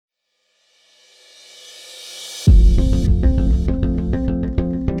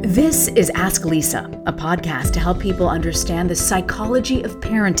This is Ask Lisa, a podcast to help people understand the psychology of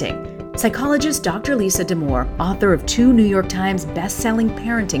parenting. Psychologist Dr. Lisa Damour, author of 2 New York Times best-selling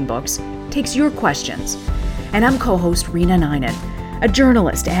parenting books, takes your questions. And I'm co-host Reena Ninan, a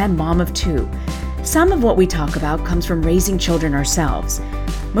journalist and mom of 2. Some of what we talk about comes from raising children ourselves.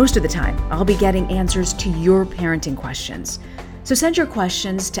 Most of the time, I'll be getting answers to your parenting questions. So send your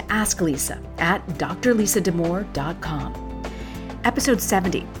questions to Ask Lisa at drlisadamour.com. Episode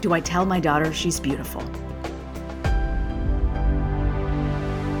 70, Do I Tell My Daughter She's Beautiful?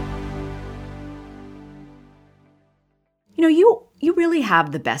 You know, you really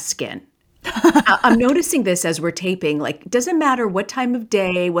have the best skin. I'm noticing this as we're taping. Like, it doesn't matter what time of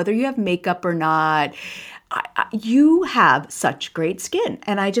day, whether you have makeup or not, you have such great skin.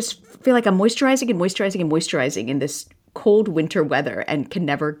 And I just feel like I'm moisturizing and moisturizing and moisturizing in this cold winter weather and can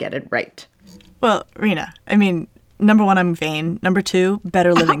never get it right. Well, Reena, I mean, number 1, I'm vain. Number 2,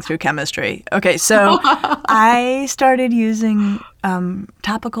 better living through chemistry. Okay, so I started using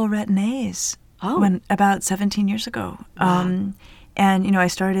topical Retin-A's about 17 years ago. Wow. And, you know, I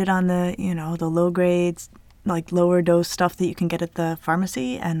started on the low grades, like lower dose stuff that you can get at the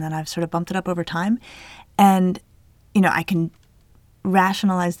pharmacy. And then I've sort of bumped it up over time. And, you know, I can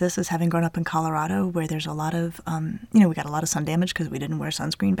rationalize this as having grown up in Colorado where there's a lot of, we got a lot of sun damage because we didn't wear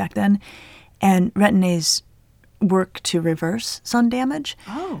sunscreen back then. And Retin-A's work to reverse sun damage.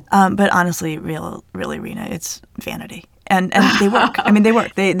 Oh. But honestly, really, Reena, it's vanity. And they work. I mean, they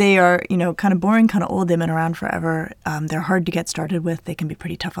work. They are, kind of boring, kind of old. They've been around forever. They're hard to get started with. They can be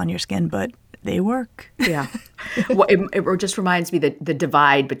pretty tough on your skin, but they work. Yeah. Well, it just reminds me that the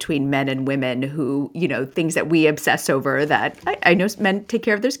divide between men and women who, things that we obsess over that I know men take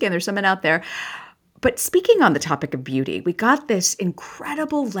care of their skin. There's some men out there. But speaking on the topic of beauty, we got this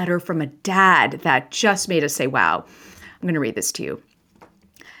incredible letter from a dad that just made us say, wow. I'm going to read this to you.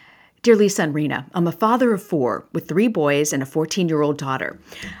 Dear Lisa and Reena, I'm a father of 4 with 3 boys and a 14-year-old daughter.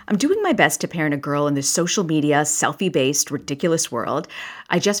 I'm doing my best to parent a girl in this social media, selfie-based, ridiculous world.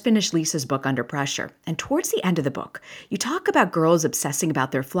 I just finished Lisa's book, Under Pressure, and towards the end of the book, you talk about girls obsessing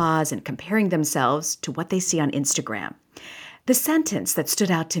about their flaws and comparing themselves to what they see on Instagram. The sentence that stood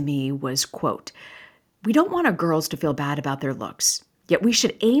out to me was, quote, "We don't want our girls to feel bad about their looks, yet we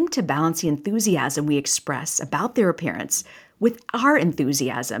should aim to balance the enthusiasm we express about their appearance with our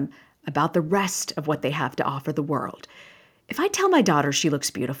enthusiasm about the rest of what they have to offer the world. If I tell my daughter she looks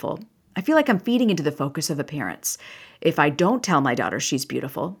beautiful, I feel like I'm feeding into the focus of appearance. If I don't tell my daughter she's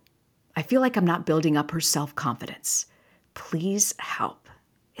beautiful, I feel like I'm not building up her self-confidence. Please help."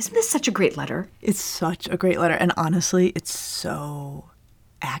 Isn't this such a great letter? It's such a great letter. And honestly, it's so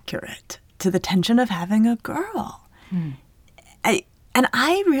accurate to the tension of having a girl.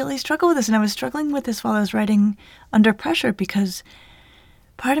 I really struggle with this. And I was struggling with this while I was writing Under Pressure because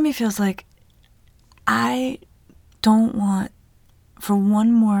part of me feels like I don't want for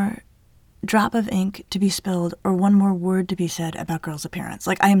one more drop of ink to be spilled or one more word to be said about girls' appearance.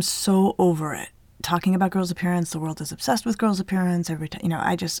 Like, I am so over it. Talking about girls' appearance, the world is obsessed with girls' appearance. Every time,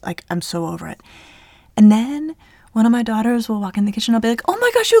 I'm so over it. And then one of my daughters will walk in the kitchen. I'll be like, "Oh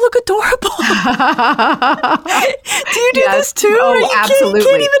my gosh, you look adorable." Do you do this too? Oh, absolutely. You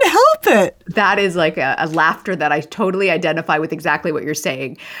can't even help it. That is like a laughter that I totally identify with exactly what you're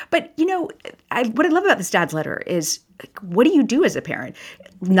saying. But, what I love about this dad's letter is, what do you do as a parent?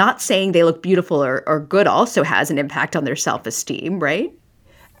 Not saying they look beautiful or good also has an impact on their self-esteem, right?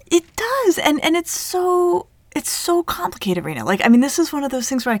 It does. And it's so complicated, Reena. Like, I mean, this is one of those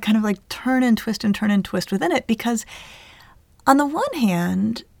things where I kind of like turn and twist within it because on the one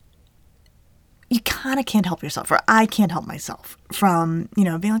hand, you kind of can't help yourself, or I can't help myself from,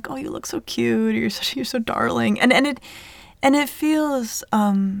 being like, "Oh, you look so cute," or "You're so darling," and it feels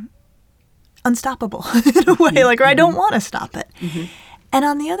unstoppable in a way, like, or I don't want to stop it. Mm-hmm. And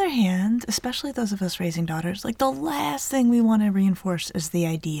on the other hand, especially those of us raising daughters, like, the last thing we want to reinforce is the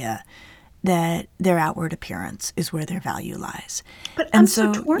idea that their outward appearance is where their value lies. But I'm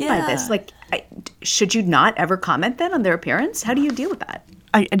so torn by this. Like, should you not ever comment then on their appearance? How do you deal with that?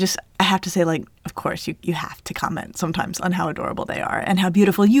 I have to say, like, of course, you have to comment sometimes on how adorable they are and how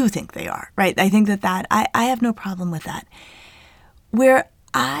beautiful you think they are, right? I think that I have no problem with that. Where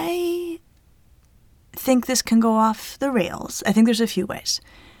I think this can go off the rails, I think there's a few ways.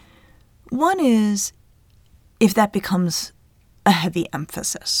 One is if that becomes a heavy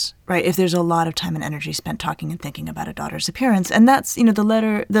emphasis, right? If there's a lot of time and energy spent talking and thinking about a daughter's appearance. And that's,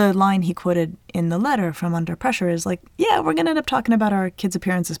 the line he quoted in the letter from Under Pressure is like, yeah, we're going to end up talking about our kids'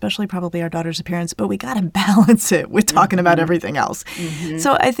 appearance, especially probably our daughter's appearance, but we got to balance it with talking about everything else. Mm-hmm.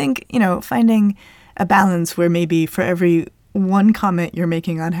 So I think, finding a balance where maybe for every one comment you're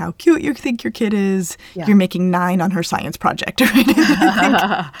making on how cute you think your kid is, you're making 9 on her science project. Right?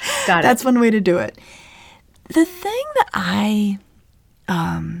 Got it. That's one way to do it. The thing that I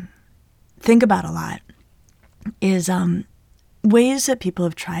think about a lot is ways that people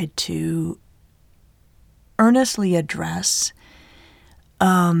have tried to earnestly address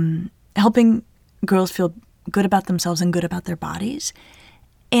helping girls feel good about themselves and good about their bodies.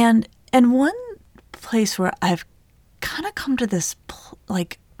 And one place where I've kind of come to this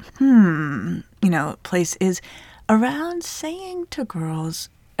place is around saying to girls,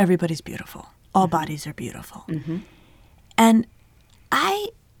 everybody's beautiful. All bodies are beautiful. Mm-hmm. And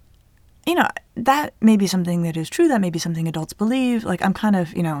that may be something that is true. That may be something adults believe. Like, I'm kind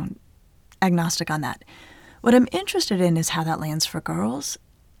of, agnostic on that. What I'm interested in is how that lands for girls.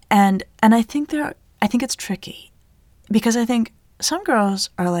 And I think it's tricky because I think some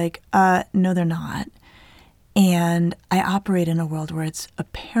girls are like, no, they're not. And I operate in a world where it's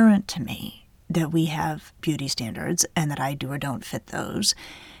apparent to me that we have beauty standards and that I do or don't fit those.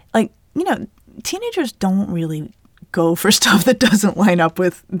 Like, teenagers don't really go for stuff that doesn't line up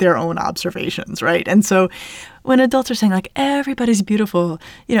with their own observations, right? And so when adults are saying, like, everybody's beautiful,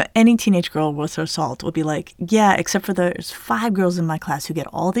 any teenage girl worth her salt will be like, yeah, except for there's 5 girls in my class who get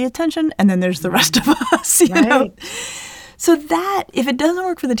all the attention, and then there's the rest of us, you know? So that, if it doesn't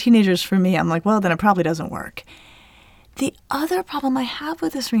work for the teenagers, for me, I'm like, well, then it probably doesn't work. The other problem I have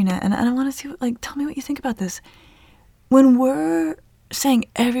with this, Rena, and I want to see, tell me what you think about this. When we're saying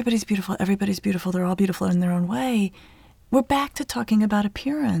everybody's beautiful, they're all beautiful in their own way, we're back to talking about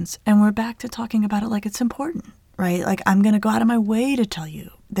appearance, and we're back to talking about it like it's important, right? Like, I'm going to go out of my way to tell you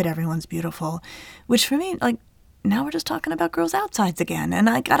that everyone's beautiful, which for me, now we're just talking about girls' outsides again, and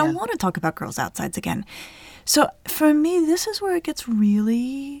I don't want to talk about girls' outsides again. So for me, this is where it gets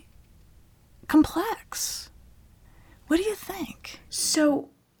really complex. What do you think? So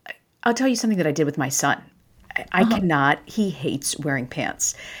I'll tell you something that I did with my son. I cannot, he hates wearing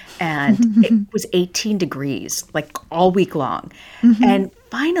pants. And it was 18 degrees, all week long. Mm-hmm. And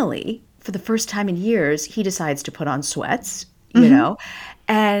finally, for the first time in years, he decides to put on sweats, you know.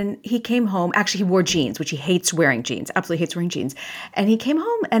 And he came home. Actually, he wore jeans, which he hates wearing jeans, absolutely hates wearing jeans. And he came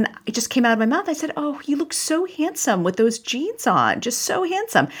home and it just came out of my mouth. I said, oh, you look so handsome with those jeans on, just so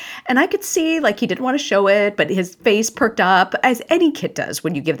handsome. And I could see he didn't want to show it, but his face perked up, as any kid does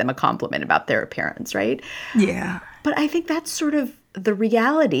when you give them a compliment about their appearance, right? Yeah. But I think that's sort of the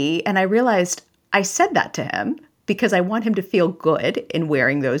reality. And I realized I said that to him because I want him to feel good in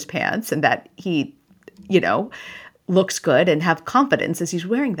wearing those pants and that he, looks good and have confidence as he's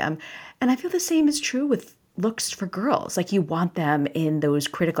wearing them. And I feel the same is true with looks for girls. You want them in those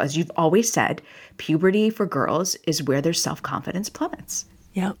critical, as you've always said, puberty for girls is where their self-confidence plummets.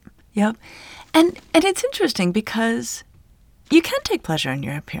 Yep. And it's interesting because you can take pleasure in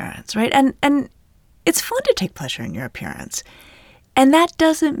your appearance, right? And it's fun to take pleasure in your appearance. And that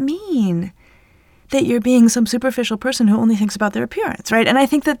doesn't mean that you're being some superficial person who only thinks about their appearance, right? And I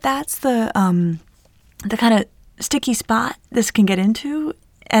think that that's the kind of sticky spot this can get into.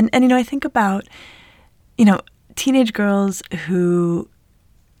 And I think about, teenage girls who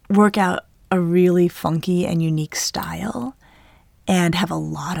work out a really funky and unique style and have a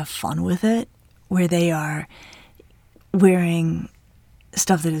lot of fun with it, where they are wearing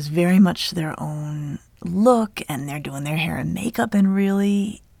stuff that is very much their own look, and they're doing their hair and makeup in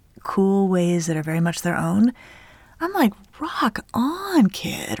really cool ways that are very much their own. I'm like, rock on,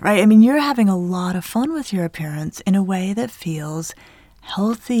 kid, right? I mean, you're having a lot of fun with your appearance in a way that feels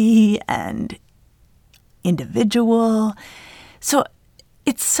healthy and individual. So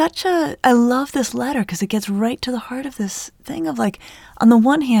it's I love this letter because it gets right to the heart of this thing of on the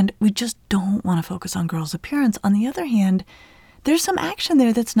one hand, we just don't want to focus on girls' appearance. On the other hand, there's some action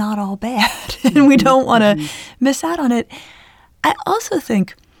there that's not all bad, and we don't want to miss out on it. I also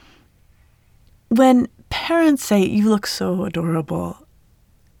think when parents say, you look so adorable,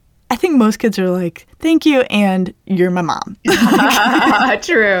 I think most kids are like, thank you, and you're my mom.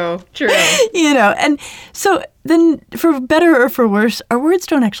 True. And so then for better or for worse, our words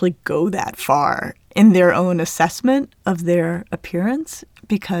don't actually go that far in their own assessment of their appearance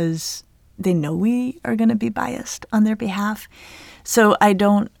because they know we are going to be biased on their behalf. So I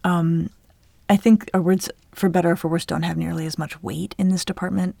think our words, for better or for worse, don't have nearly as much weight in this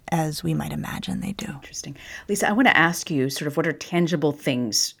department as we might imagine they do. Interesting. Lisa, I want to ask you sort of what are tangible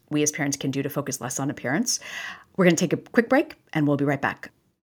things we as parents can do to focus less on appearance? We're going to take a quick break, and we'll be right back.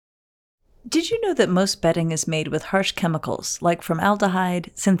 Did you know that most bedding is made with harsh chemicals like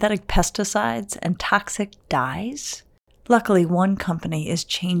formaldehyde, synthetic pesticides, and toxic dyes? Luckily, one company is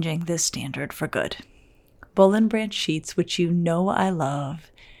changing this standard for good. Boll & Branch sheets, which you know I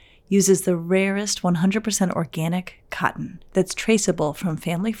love, uses the rarest 100% organic cotton that's traceable from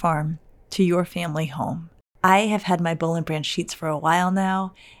family farm to your family home. I have had my Boll & Branch sheets for a while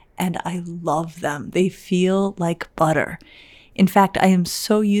now, and I love them. They feel like butter. In fact, I am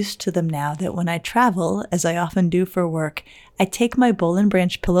so used to them now that when I travel, as I often do for work, I take my Boll &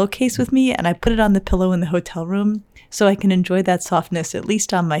 Branch pillowcase with me and I put it on the pillow in the hotel room so I can enjoy that softness at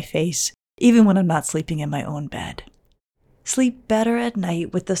least on my face, even when I'm not sleeping in my own bed. Sleep better at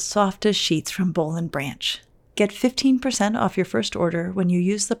night with the softest sheets from Boll & Branch. Get 15% off your first order when you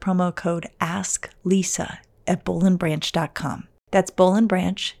use the promo code AskLisa at bollandbranch.com. That's Boll &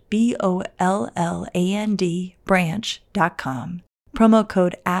 Branch, BOLLAND branch.com. Promo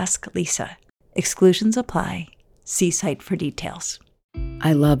code AskLisa. Exclusions apply. See site for details.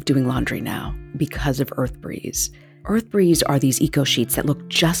 I love doing laundry now because of EarthBreeze. EarthBreeze are these eco sheets that look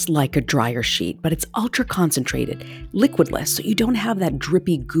just like a dryer sheet, but it's ultra concentrated, liquidless, so you don't have that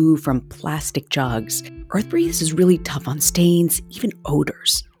drippy goo from plastic jugs. EarthBreeze is really tough on stains, even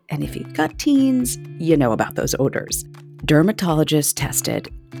odors. And if you've got teens, you know about those odors. Dermatologist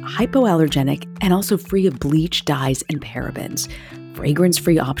tested, hypoallergenic, and also free of bleach, dyes, and parabens.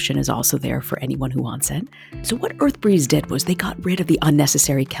 Fragrance-free option is also there for anyone who wants it. So what EarthBreeze did was they got rid of the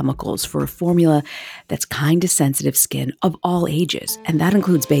unnecessary chemicals for a formula that's kind to sensitive skin of all ages, and that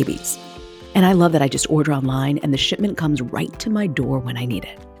includes babies. And I love that I just order online and the shipment comes right to my door when I need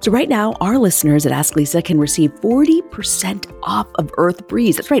it. So right now, our listeners at Ask Lisa can receive 40% off of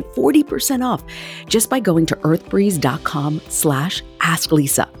EarthBreeze. That's right, 40% off just by going to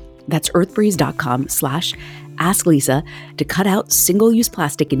earthbreeze.com/AskLisa. That's earthbreeze.com/AskLisa to cut out single-use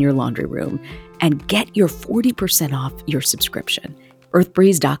plastic in your laundry room and get your 40% off your subscription.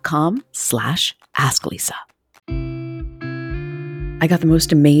 earthbreeze.com/AskLisa. I got the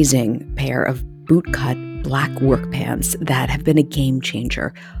most amazing pair of bootcut black work pants that have been a game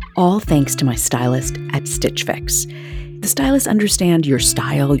changer, all thanks to my stylist at Stitch Fix. The stylists understand your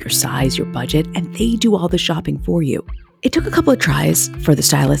style, your size, your budget, and they do all the shopping for you. It took a couple of tries for the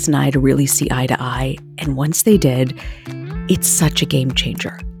stylist and I to really see eye to eye, and once they did, it's such a game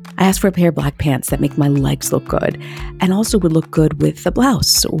changer. I asked for a pair of black pants that make my legs look good and also would look good with a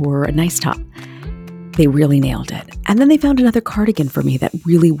blouse or a nice top. They really nailed it. And then they found another cardigan for me that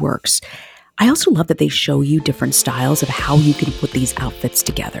really works. I also love that they show you different styles of how you can put these outfits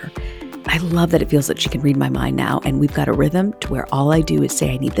together. I love that it feels like she can read my mind now, and we've got a rhythm to where all I do is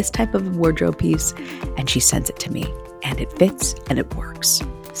say I need this type of wardrobe piece, and she sends it to me. And it fits and it works.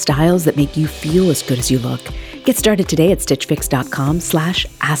 Styles that make you feel as good as you look. Get started today at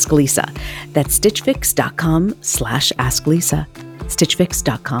stitchfix.com/AskLisa. That's stitchfix.com/AskLisa.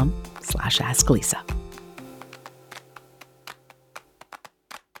 stitchfix.com/AskLisa.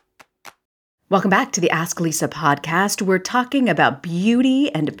 Welcome back to the Ask Lisa podcast. We're talking about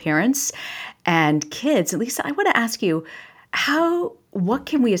beauty and appearance and kids. Lisa, I want to ask you, what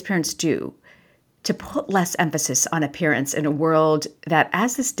can we as parents do to put less emphasis on appearance in a world that,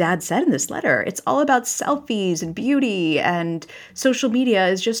 as this dad said in this letter, it's all about selfies and beauty, and social media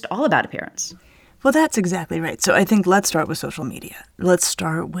is just all about appearance? Well, that's exactly right. So I think let's start with social media. Let's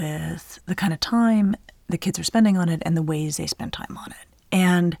start with the kind of time the kids are spending on it and the ways they spend time on it.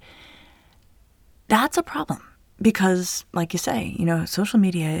 And that's a problem because, like you say, social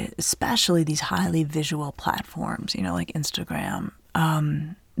media, especially these highly visual platforms, like Instagram,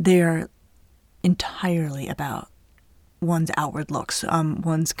 they're entirely about one's outward looks,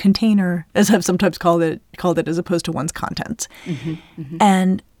 one's container, as I've sometimes called it, as opposed to one's content. Mm-hmm, mm-hmm.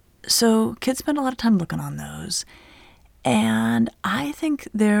 And so kids spend a lot of time looking on those. And I think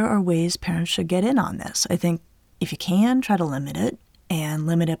there are ways parents should get in on this. I think if you can, try to limit it, and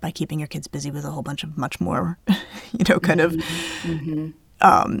limit it by keeping your kids busy with a whole bunch of much more,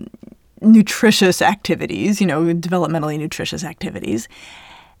 nutritious activities, developmentally nutritious activities.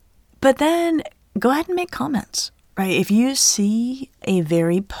 But then go ahead and make comments, right? If you see a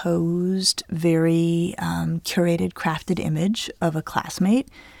very posed, very curated, crafted image of a classmate,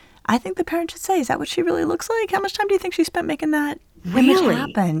 I think the parent should say, is that what she really looks like? How much time do you think she spent making that image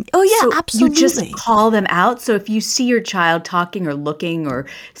happen? Oh, yeah, so absolutely. You just call them out. So if you see your child talking or looking or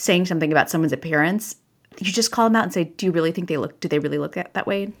saying something about someone's appearance, you just call them out and say, do they really look that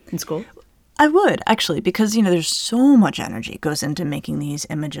way in school? I would, actually, because, there's so much energy goes into making these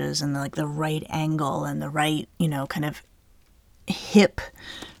images and the right angle and the right, kind of hip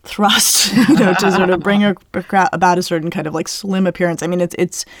thrust, to sort of bring about a certain kind of slim appearance. I mean,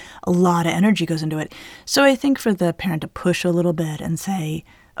 it's a lot of energy goes into it. So I think for the parent to push a little bit and say,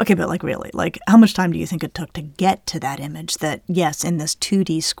 okay, but really, how much time do you think it took to get to that image that, yes, in this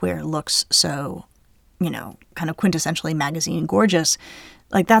 2D square looks so kind of quintessentially magazine gorgeous,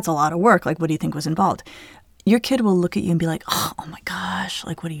 like that's a lot of work. Like, what do you think was involved? Your kid will look at you and be like, oh my gosh,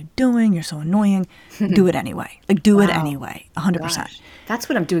 like, what are you doing? You're so annoying. Do it anyway. Like, do it anyway, 100%. Gosh. That's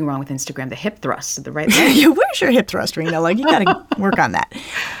what I'm doing wrong with Instagram, the hip thrust to the right leg. Yeah, where's your hip thrust, Rena? Like, you got to work on that.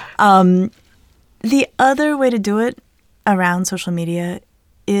 The other way to do it around social media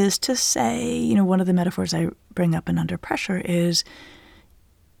is to say, one of the metaphors I bring up in Under Pressure is,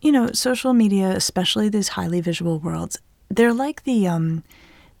 social media, especially these highly visual worlds, they're like the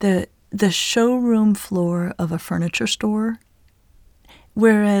showroom floor of a furniture store,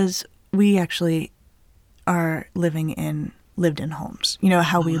 whereas we actually are living in lived-in homes.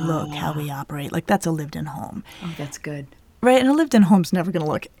 How we look, how we operate, like that's a lived-in home. Oh, that's good. Right, and a lived-in home's never going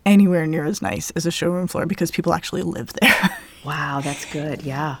to look anywhere near as nice as a showroom floor because people actually live there. Wow, that's good,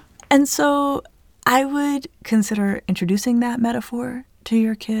 yeah. And so I would consider introducing that metaphor to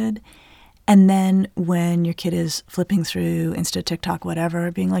your kid, and then when your kid is flipping through Insta, TikTok,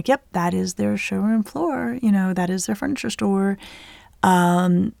 whatever, being like, yep, that is their showroom floor, that is their furniture store.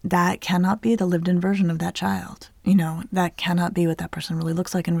 That cannot be the lived-in version of that child. That cannot be what that person really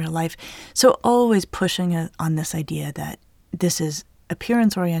looks like in real life. So always pushing on this idea that this is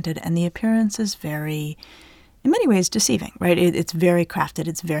appearance-oriented, and the appearance is very, in many ways, deceiving, right? It's very crafted.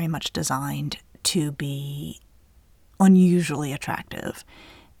 It's very much designed to be unusually attractive.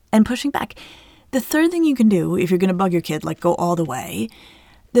 And pushing back. The third thing you can do, if you're going to bug your kid, like go all the way,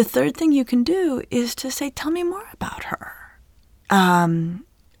 the third thing you can do is to say, tell me more about her.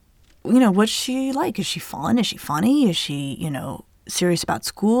 What's she like? Is she fun? Is she funny? Is she, serious about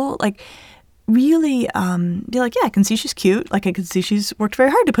school? Like, really be like, yeah, I can see she's cute. Like, I can see she's worked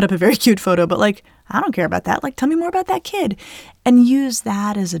very hard to put up a very cute photo, but like, I don't care about that. Like, tell me more about that kid. And use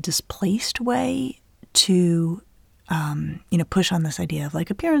that as a displaced way to, push on this idea of like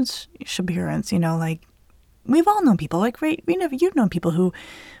appearance, like we've all known people, like, right, you've known people who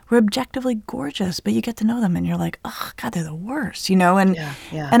were objectively gorgeous, but you get to know them and you're like, oh God, they're the worst, and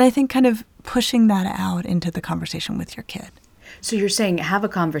I think kind of pushing that out into the conversation with your kid. So you're saying have a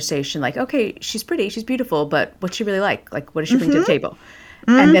conversation like, okay, she's pretty, she's beautiful, but what's she really like? Like, what does she bring to the table?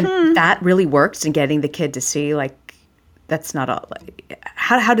 And then that really works in getting the kid to see, like, that's not all. Like,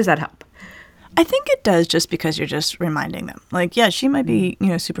 how does that help? I think it does, just because you're just reminding them. Like, yeah, she might be,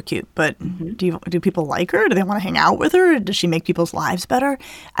 super cute, but do people like her? Do they want to hang out with her? Does she make people's lives better?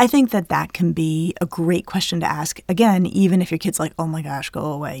 I think that can be a great question to ask. Again, even if your kid's like, oh my gosh, go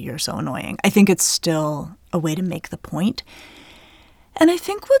away, you're so annoying. I think it's still a way to make the point. And I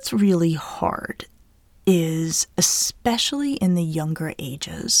think what's really hard is, especially in the younger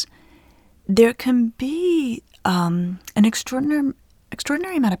ages, there can be an extraordinary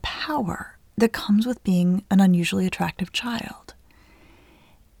amount of power that comes with being an unusually attractive child.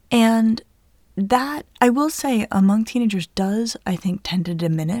 And that, I will say, among teenagers does, I think, tend to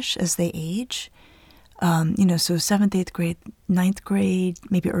diminish as they age. So 7th, 8th grade, 9th grade,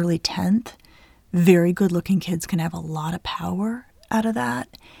 maybe early 10th, very good-looking kids can have a lot of power out of that.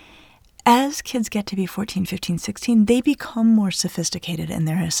 As kids get to be 14, 15, 16, they become more sophisticated in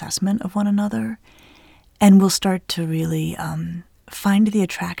their assessment of one another and will start to really find the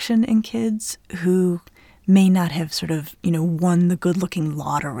attraction in kids who may not have sort of, won the good-looking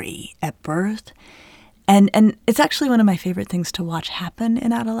lottery at birth. And it's actually one of my favorite things to watch happen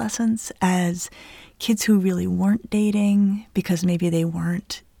in adolescence, as kids who really weren't dating because maybe they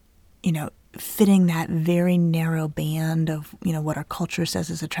weren't, fitting that very narrow band of, what our culture says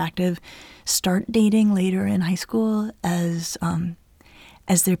is attractive, start dating later in high school as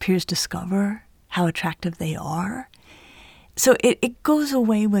their peers discover how attractive they are. So it goes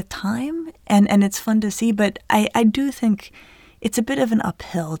away with time, and it's fun to see, but I do think it's a bit of an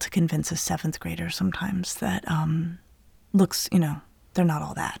uphill to convince a 7th grader sometimes that looks, they're not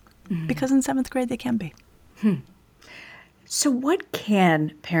all that. Mm-hmm. Because in 7th grade they can be. So what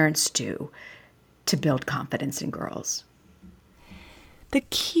can parents do to build confidence in girls? The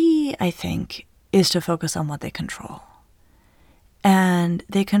key, I think, is to focus on what they control. And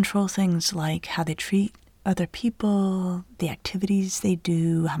they control things like how they treat other people, the activities they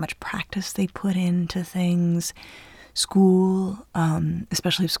do, how much practice they put into things, school,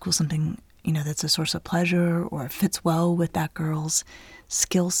 especially if school's something, that's a source of pleasure or fits well with that girl's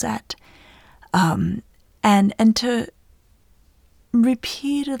skill set. And to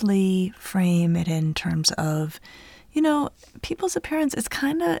repeatedly frame it in terms of, people's appearance is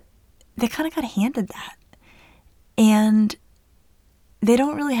they kind of got handed that. And they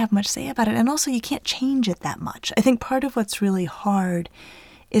don't really have much say about it. And also, you can't change it that much. I think part of what's really hard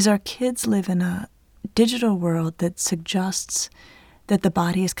is our kids live in a digital world that suggests that the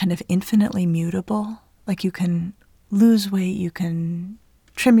body is kind of infinitely mutable, Like you can lose weight, you can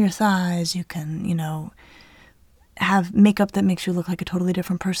trim your thighs, you can, have makeup that makes you look like a totally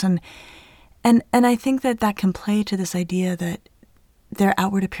different person. And I think that can play to this idea that their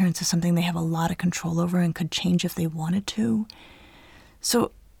outward appearance is something they have a lot of control over and could change if they wanted to.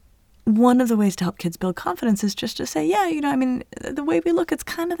 So one of the ways to help kids build confidence is just to say, the way we look, it's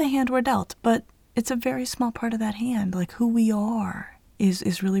kind of the hand we're dealt, but it's a very small part of that hand. Like who we are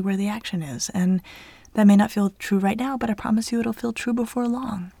is really where the action is. And that may not feel true right now, but I promise you it'll feel true before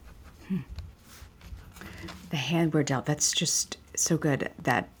long. The hand we're dealt, that's just so good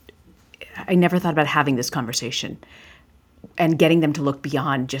that I never thought about having this conversation and getting them to look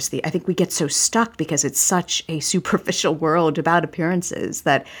beyond just I think we get so stuck because it's such a superficial world about appearances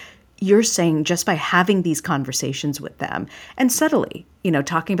that you're saying just by having these conversations with them and subtly,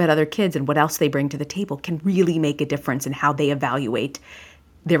 talking about other kids and what else they bring to the table can really make a difference in how they evaluate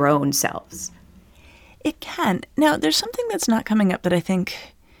their own selves. It can. Now, there's something that's not coming up that I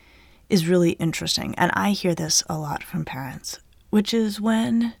think is really interesting, and I hear this a lot from parents, which is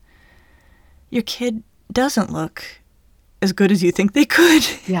when your kid doesn't look as good as you think they could.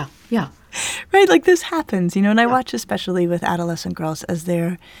 Yeah. Right? Like this happens, and I watch especially with adolescent girls as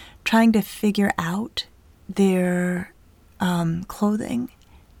they're trying to figure out their clothing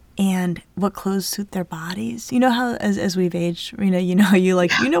and what clothes suit their bodies. You know how as we've aged, you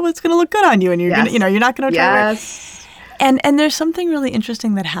know what's going to look good on you, and you're gonna, you're not going to try. Yes. And there's something really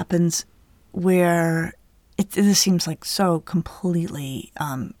interesting that happens where this seems like so completely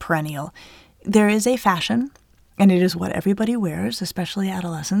perennial. There is a fashion, and it is what everybody wears, especially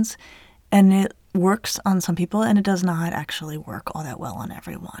adolescents, and it works on some people, and it does not actually work all that well on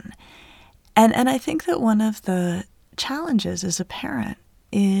everyone. And I think that one of the challenges as a parent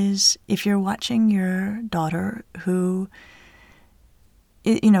is if you're watching your daughter who,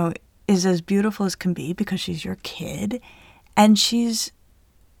 is as beautiful as can be because she's your kid, and she's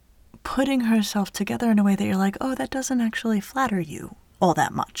putting herself together in a way that you're like, oh, that doesn't actually flatter you all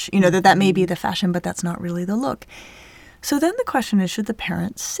that much. That may be the fashion, but that's not really the look. So then the question is, should the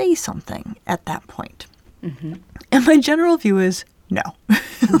parent say something at that point? Mm-hmm. And my general view is no.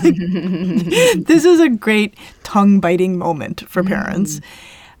 This is a great tongue-biting moment for parents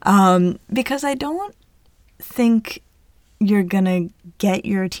because I don't think you're going to get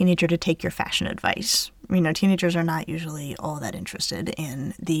your teenager to take your fashion advice. Teenagers are not usually all that interested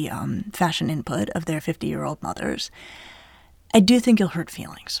in the fashion input of their 50-year-old mothers. I do think you'll hurt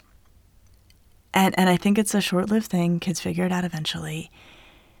feelings. And I think it's a short-lived thing. Kids figure it out eventually.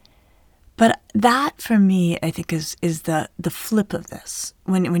 But that, for me, I think is the flip of this.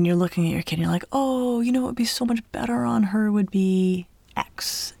 When you're looking at your kid, and you're like, oh, what would be so much better on her would be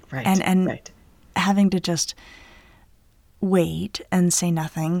X. Right. And right. Having to just wait and say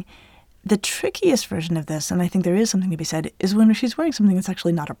nothing. The trickiest version of this, and I think there is something to be said, is when she's wearing something that's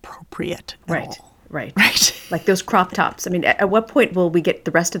actually not appropriate at all. Right. Like those crop tops. At what point will we get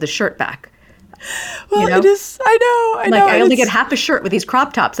the rest of the shirt back? Well, I know. I only get half a shirt with these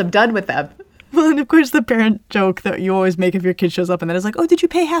crop tops. I'm done with them. Well, and of course the parent joke that you always make if your kid shows up and then it's like, oh, did you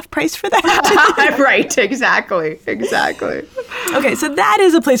pay half price for that? Right, exactly. Okay, so that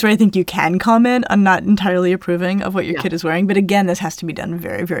is a place where I think you can comment. I'm not entirely approving of what your kid is wearing, but again, this has to be done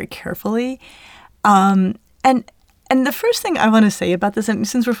very, very carefully. And the first thing I want to say about this, and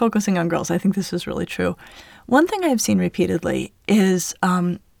since we're focusing on girls, I think this is really true. One thing I've seen repeatedly is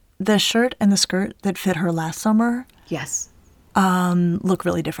the shirt and the skirt that fit her last summer look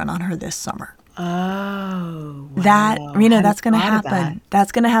really different on her this summer. Oh, wow. That's going to happen.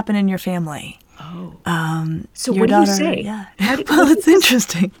 That's going to happen in your family. Oh. So your what daughter, do you say? Yeah. Well, it's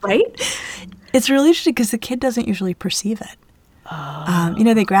interesting. Right? It's really interesting because the kid doesn't usually perceive it.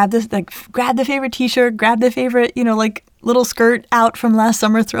 They grab the favorite T-shirt, grab the favorite, little skirt out from last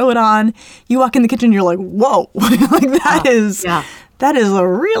summer, throw it on. You walk in the kitchen, you're like, whoa, that is a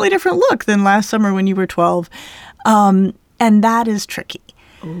really different look than last summer when you were 12. And that is tricky.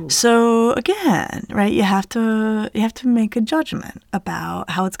 Ooh. So again, right, you have to make a judgment about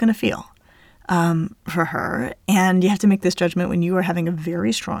how it's going to feel for her. And you have to make this judgment when you are having a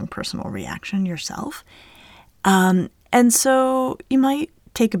very strong personal reaction yourself. And so you might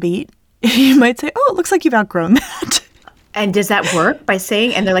take a beat. You might say, oh, it looks like you've outgrown that. And does that work by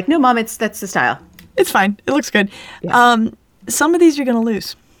saying, and they're like, no, Mom, that's the style. It's fine. It looks good. Yeah. Some of these you're going to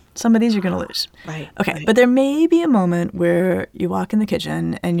lose. Right. Okay. Right. But there may be a moment where you walk in the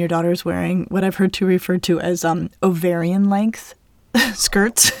kitchen and your daughter's wearing what I've heard referred to as ovarian length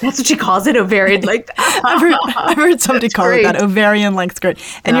skirts. That's what she calls it, ovarian length. I've heard somebody call it that, ovarian length skirt.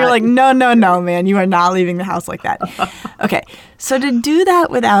 And you're like, no, man, you are not leaving the house like that. Okay. So to do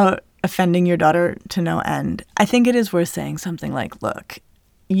that without offending your daughter to no end, I think it is worth saying something like, look,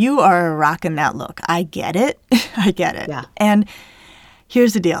 you are rocking that look. I get it. I get it. Yeah. And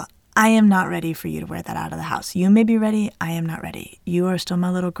here's the deal. I am not ready for you to wear that out of the house. You may be ready. I am not ready. You are still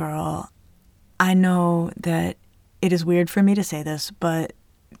my little girl. I know that it is weird for me to say this, but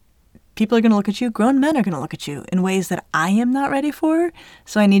people are going to look at you. Grown men are going to look at you in ways that I am not ready for.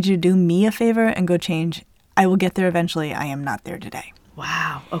 So I need you to do me a favor and go change. I will get there eventually. I am not there today.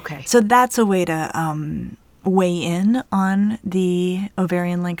 Wow. Okay. So that's a way to weigh in on the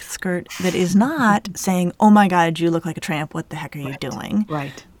ovarian length skirt that is not saying, oh my God, you look like a tramp. What the heck are you doing?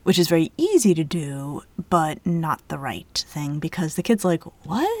 Right. Which is very easy to do, but not the right thing because the kid's like,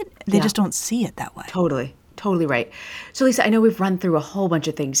 what? They just don't see it that way. Totally. Totally right. So Lisa, I know we've run through a whole bunch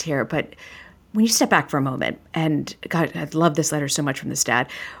of things here, but when you step back for a moment, and God, I love this letter so much from this dad.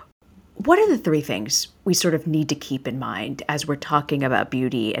 What are the 3 things we sort of need to keep in mind as we're talking about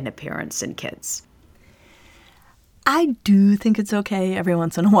beauty and appearance in kids? I do think it's okay every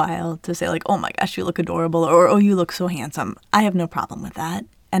once in a while to say like, oh my gosh, you look adorable, or oh, you look so handsome. I have no problem with that.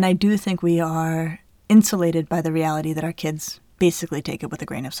 And I do think we are insulated by the reality that our kids basically take it with a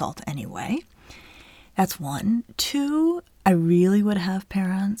grain of salt anyway. That's 1. 2, I really would have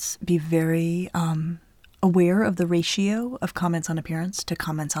parents be very aware of the ratio of comments on appearance to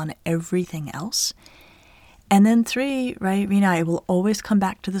comments on everything else. And then 3, right, Rena, I will always come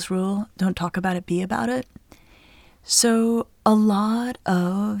back to this rule, don't talk about it, be about it. So a lot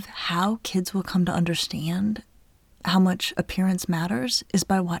of how kids will come to understand how much appearance matters is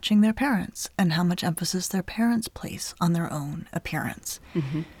by watching their parents and how much emphasis their parents place on their own appearance.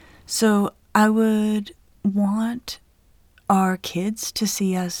 Mm-hmm. So I would want our kids to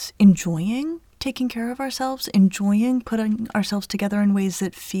see us enjoying taking care of ourselves, enjoying putting ourselves together in ways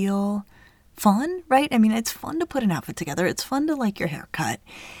that feel fun, right? I mean, it's fun to put an outfit together. It's fun to like your haircut.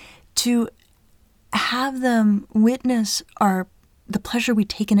 To have them witness the pleasure we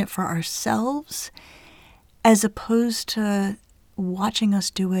take in it for ourselves, as opposed to watching us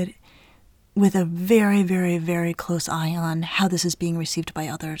do it with a very, very, very close eye on how this is being received by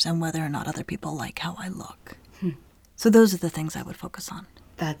others and whether or not other people like how I look. So those are the things I would focus on.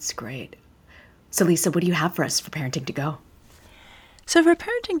 That's great. So Lisa, what do you have for us for Parenting to Go? So for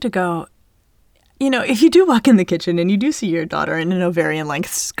Parenting to Go, you know, if you do walk in the kitchen and you do see your daughter in an ovarian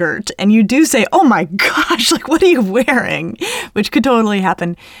length skirt and you do say, oh my gosh, like what are you wearing? Which could totally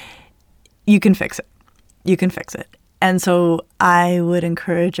happen. You can fix it. You can fix it. And so I would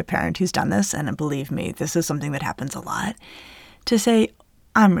encourage a parent who's done this, and believe me, this is something that happens a lot, to say,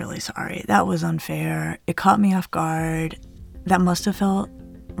 I'm really sorry. That was unfair. It caught me off guard. That must have felt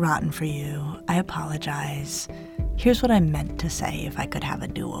rotten for you. I apologize. Here's what I meant to say if I could have a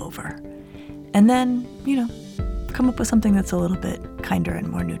do-over. And then, you know, come up with something that's a little bit kinder and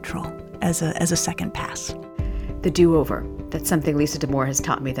more neutral as a second pass. The do-over. That's something Lisa Damour has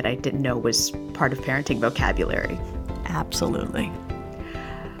taught me that I didn't know was part of parenting vocabulary. Absolutely.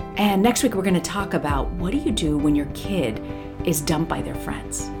 And next week, we're going to talk about what do you do when your kid is dumped by their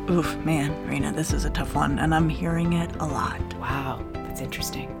friends? Oof, man, Rena, this is a tough one, and I'm hearing it a lot. Wow, that's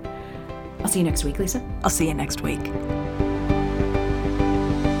interesting. I'll see you next week, Lisa. I'll see you next week.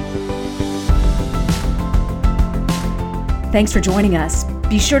 Thanks for joining us.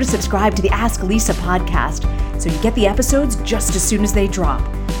 Be sure to subscribe to the Ask Lisa podcast so you get the episodes just as soon as they drop.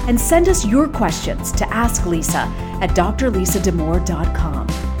 And send us your questions to asklisa@drlisadamour.com.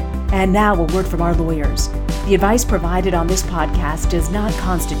 And now a word from our lawyers. The advice provided on this podcast does not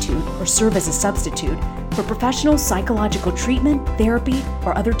constitute or serve as a substitute for professional psychological treatment, therapy,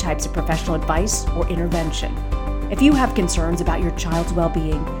 or other types of professional advice or intervention. If you have concerns about your child's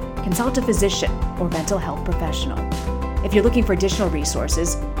well-being, consult a physician or mental health professional. If you're looking for additional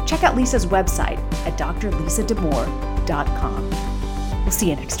resources, check out Lisa's website at drlisadamour.com. We'll see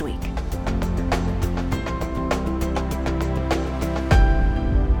you next week.